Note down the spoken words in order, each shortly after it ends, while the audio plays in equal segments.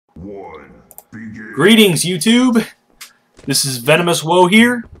Greetings, YouTube. This is Venomous Woe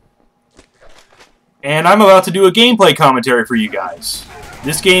here, and I'm about to do a gameplay commentary for you guys.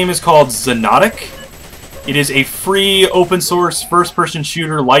 This game is called Xonotic. It is a free, open-source, first-person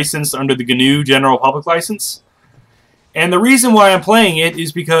shooter licensed under the GNU General Public License. And the reason why I'm playing it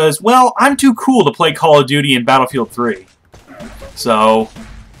is because, well, I'm too cool to play Call of Duty and Battlefield 3. So,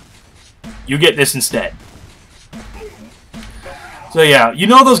 you get this instead. So yeah, you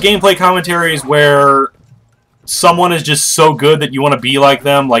know those gameplay commentaries where someone is just so good that you want to be like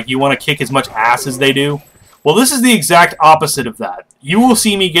them, like you want to kick as much ass as they do? Well, this is the exact opposite of that. You will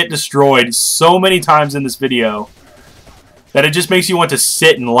see me get destroyed so many times in this video that it just makes you want to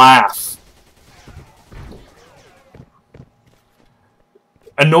sit and laugh.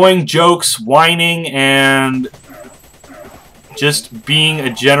 Annoying jokes, whining, and just being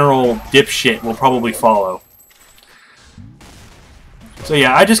a general dipshit will probably follow. So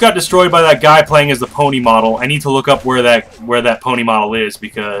yeah, I just got destroyed by that guy playing as the pony model. I need to look up where that pony model is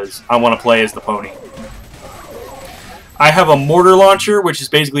because I want to play as the pony. I have a mortar launcher, which is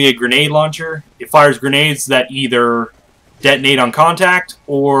basically a grenade launcher. It fires grenades that either detonate on contact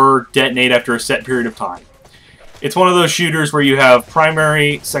or detonate after a set period of time. It's one of those shooters where you have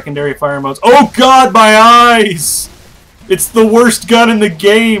primary, secondary fire modes. Oh god, my eyes! It's the worst gun in the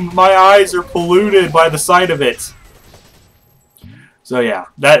game! My eyes are polluted by the sight of it. So yeah,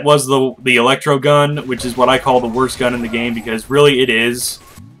 that was the electro gun, which is what I call the worst gun in the game because really it is.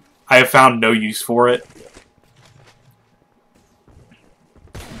 I have found no use for it.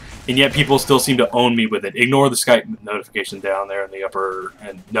 And yet people still seem to own me with it. Ignore the Skype notification down there in the upper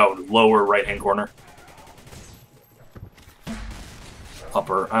and lower right-hand corner.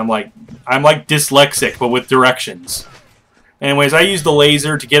 Upper. I'm like dyslexic, but with directions. Anyways, I use the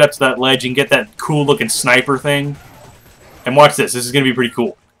laser to get up to that ledge and get that cool-looking sniper thing. And watch this. This is going to be pretty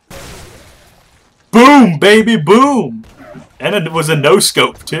cool. Boom, baby, boom! And it was a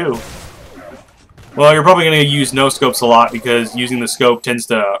no-scope, too. Well, you're probably going to use no-scopes a lot because using the scope tends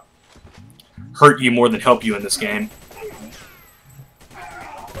to hurt you more than help you in this game.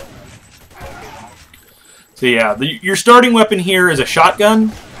 So yeah, your starting weapon here is a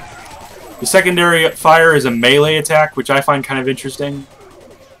shotgun. The secondary fire is a melee attack, which I find kind of interesting.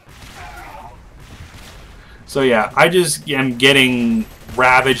 So yeah, I just am getting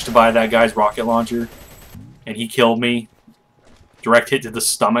ravaged by that guy's rocket launcher. And he killed me. Direct hit to the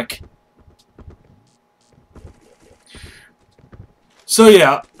stomach. So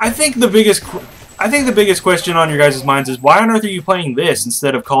yeah, I think the biggest question on your guys' minds is why on earth are you playing this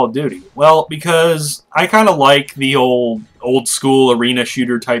instead of Call of Duty? Well, because I kind of like the old school arena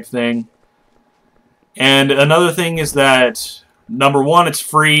shooter type thing. And another thing is that number one, it's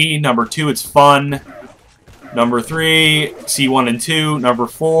free. Number two, it's fun. Number 3, C1 and 2. Number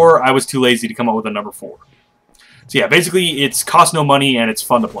 4, I was too lazy to come up with a number 4. So yeah, basically it's cost no money and it's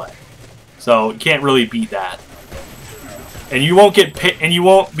fun to play. So you can't really beat that. And you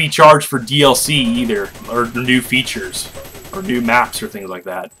won't be charged for DLC either, or new features, or new maps or things like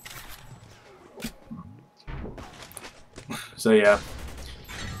that. So yeah,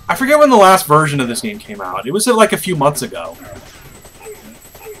 I forget when the last version of this game came out. It was like a few months ago.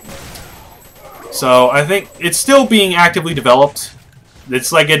 So, I think it's still being actively developed.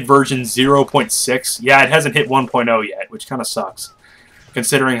 It's like at version 0.6. Yeah, it hasn't hit 1.0 yet, which kind of sucks,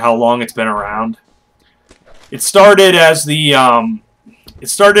 considering how long it's been around. It started as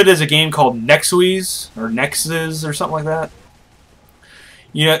a game called Nexus or Nexus or something like that.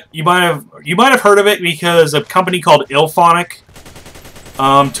 You might have heard of it because a company called Ilphonic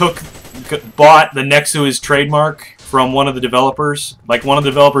bought the Nexus trademark from one of the developers. Like, one of the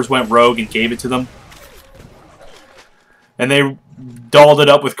developers went rogue and gave it to them. And they dolled it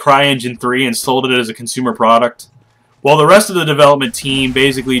up with CryEngine 3 and sold it as a consumer product. Well, the rest of the development team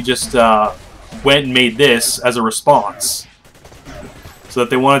basically just went and made this as a response. So that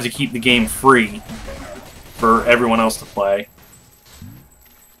they wanted to keep the game free for everyone else to play.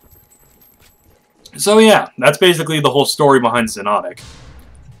 So yeah, that's basically the whole story behind Xonotic.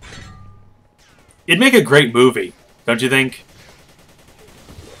 It'd make a great movie. Don't you think?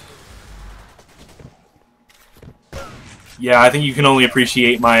 Yeah, I think you can only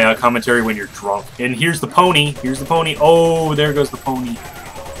appreciate my commentary when you're drunk. And here's the pony. Here's the pony. Oh, there goes the pony.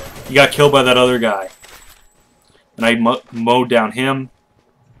 He got killed by that other guy. And I mowed down him.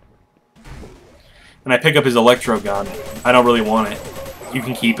 And I pick up his electro gun. I don't really want it. You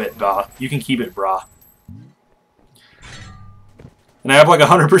can keep it, brah. You can keep it, brah. And I have like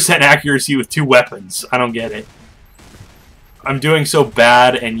 100% accuracy with 2 weapons. I don't get it. I'm doing so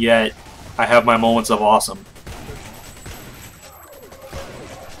bad, and yet I have my moments of awesome.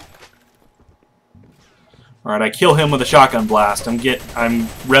 Alright, I kill him with a shotgun blast. I'm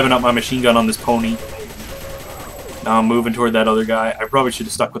revving up my machine gun on this pony. Now I'm moving toward that other guy. I probably should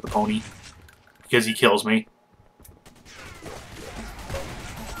have stuck with the pony, because he kills me.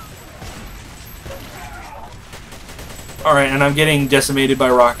 Alright, and I'm getting decimated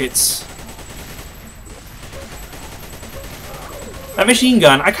by rockets. That machine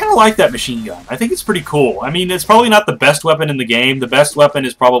gun, I kind of like that machine gun. I think it's pretty cool. I mean, it's probably not the best weapon in the game. The best weapon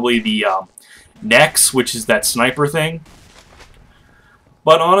is probably the Nex, which is that sniper thing.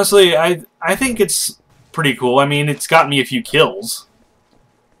 But honestly, I think it's pretty cool. I mean, it's got me a few kills.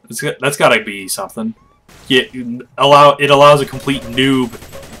 That's got to be something. It allows a complete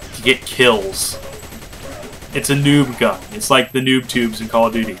noob to get kills. It's a noob gun. It's like the noob tubes in Call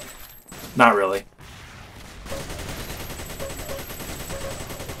of Duty. Not really.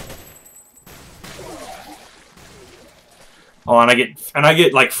 Oh, and I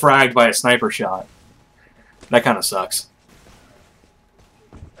get like fragged by a sniper shot. That kind of sucks.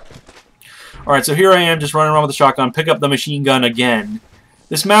 Alright, so here I am just running around with the shotgun, pick up the machine gun again.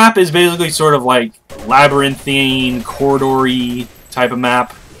 This map is basically sort of like labyrinthine, corridory type of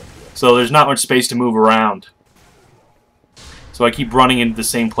map. So there's not much space to move around. So I keep running into the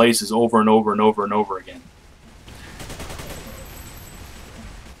same places over and over and over and over again.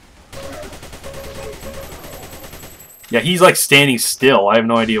 Yeah, he's like standing still. I have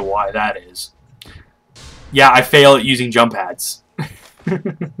no idea why that is. Yeah, I fail at using jump pads.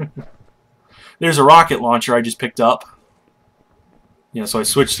 There's a rocket launcher I just picked up. Yeah, so I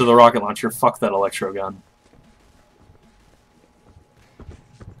switched to the rocket launcher. Fuck that electro gun.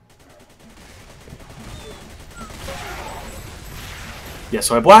 Yeah,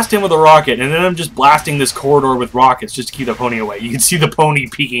 so I blast him with a rocket, and then I'm just blasting this corridor with rockets just to keep the pony away. You can see the pony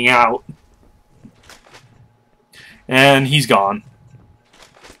peeking out. And he's gone.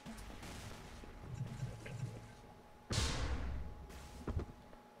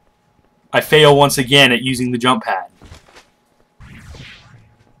 I fail once again at using the jump pad.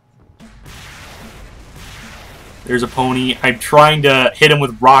 There's a pony. I'm trying to hit him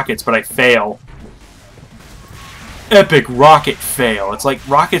with rockets, but I fail. Epic rocket fail. It's like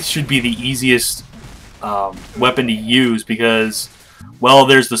rockets should be the easiest weapon to use because, well,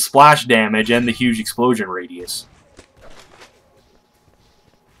 there's the splash damage and the huge explosion radius.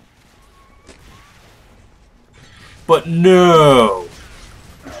 But no!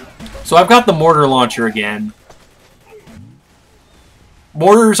 So I've got the mortar launcher again.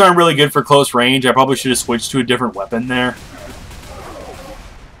 Mortars aren't really good for close range. I probably should have switched to a different weapon there.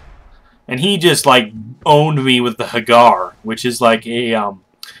 And he just, like, owned me with the Hagar, which is like a,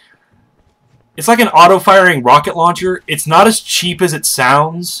 it's like an auto-firing rocket launcher. It's not as cheap as it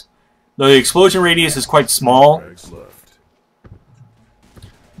sounds. The explosion radius is quite small.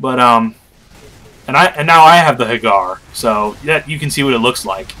 But, and now I have the Hagar, so yeah, you can see what it looks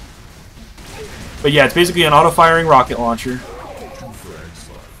like. But yeah, it's basically an auto-firing rocket launcher.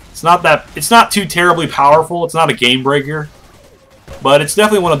 It's not too terribly powerful. It's not a game breaker, but it's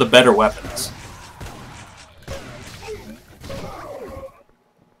definitely one of the better weapons.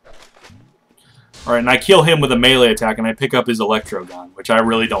 Alright, and I kill him with a melee attack, and I pick up his electro gun, which I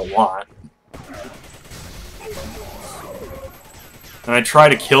really don't want. And I try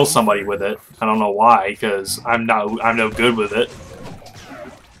to kill somebody with it. I don't know why, because I'm no good with it.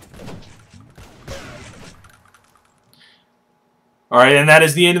 Alright, and that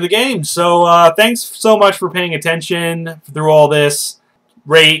is the end of the game. So, thanks so much for paying attention through all this.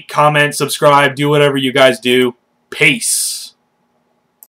 Rate, comment, subscribe, do whatever you guys do. Peace.